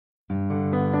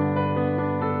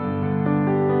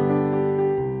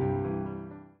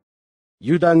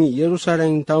유당이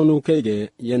예루살렘 타운우케게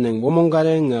예냉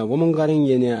womongareng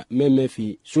예냐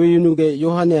메메피 수이누게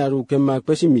요하네아루 겜마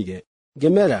빼시미게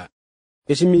게메라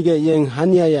빼시미게 옌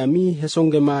하니아야미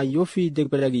해송게마 요피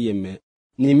덱베라기 예메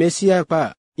니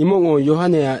메시아파 이몽오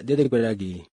요하네아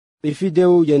데덱베라기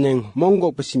이피데우 예냉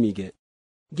몽고 빼시미게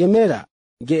게메라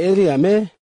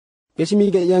게에리아메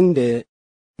빼시미게 양데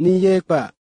니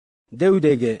예파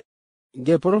데우데게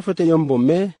게 프로페테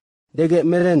염보메 데게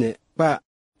메레네 파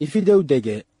Ifideu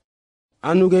dege.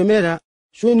 Anuge mera,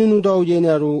 suenunu dau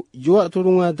yenaru, yua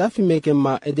turunga dafi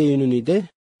mekema ede yununide,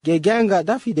 ge ganga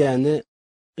dafi deane,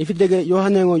 ifidege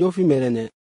yohanengo yofi merene.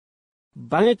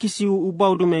 Bange kisiu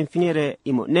ubaudu menfinere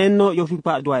imo neno yofi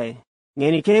pa duae.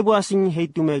 Ngeni kebu asing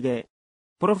heitumege.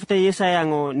 Profeta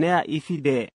Yesayango nea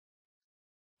ifide.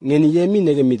 Ngeni yemi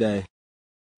nege midae.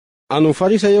 Anu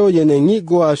farisayo yene ngi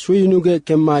goa suenuge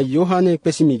kema yohane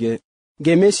pesimige.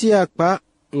 Ge mesia pa,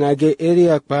 ngage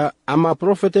eriak pa ama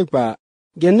profetek pa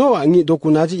geno angi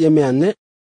doku naji yemeane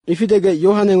ifidege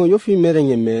yohanengo yofi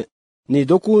merengeme ni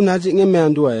doku naji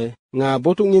ngemeanduae nga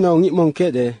botuk nginau ngi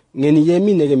monkede ngeni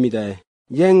yemi negemidae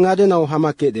yen ngade nau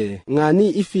hamakede ngani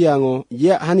ifiango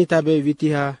ya hanitabe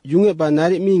vitiha yunge ba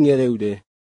nari mi ngereude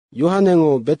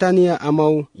yohanengo betania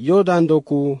amau yodan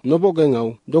doku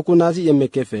nobogengau doku naji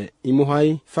yemekefe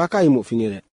imuhai faka imu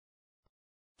fingere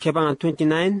Kebang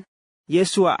 29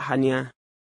 Yesua hania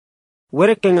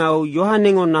Werekengau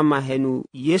Yohanengo nama henu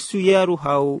Yesu yeru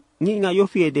hau nginga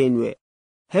yofi edenwe.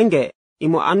 Henge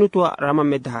imo anutua rama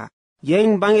medha.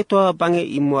 Yeng bange toa bange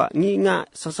imo nginga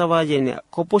sasawa jene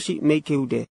koposi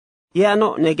meikeude. Ye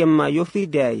ano negemma yofi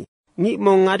deai. Ngi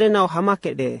mo ngade nau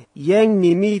hamakede. Yeng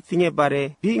ni mi finge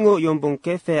bare bingo yombong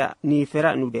kefea ni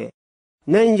fera nude.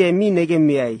 Nen ye mi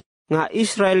negemiai. Nga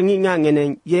Israel nginga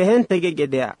ngeneng yehen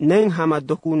tegegedea neng hama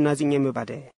doku nazingeme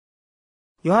bade.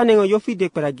 Yohanengo yofi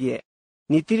dekperagie.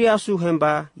 Nitiri asu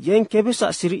hemba yen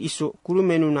kebesa siri iso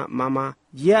kurumenuna mama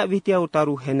ya vitia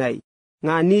utaru henai.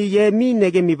 Nga ni ye mi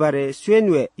negemi bare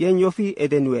suenwe yen yofi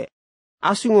edenwe.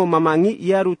 Asungo mama ngi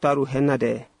yaru taru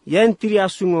henade. Yen tiri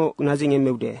asungo nazinge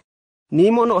meude.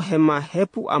 Ni mono hema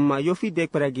hepu ama yofi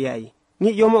dekperagiai.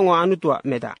 Ngi yomongo anutua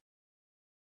meda.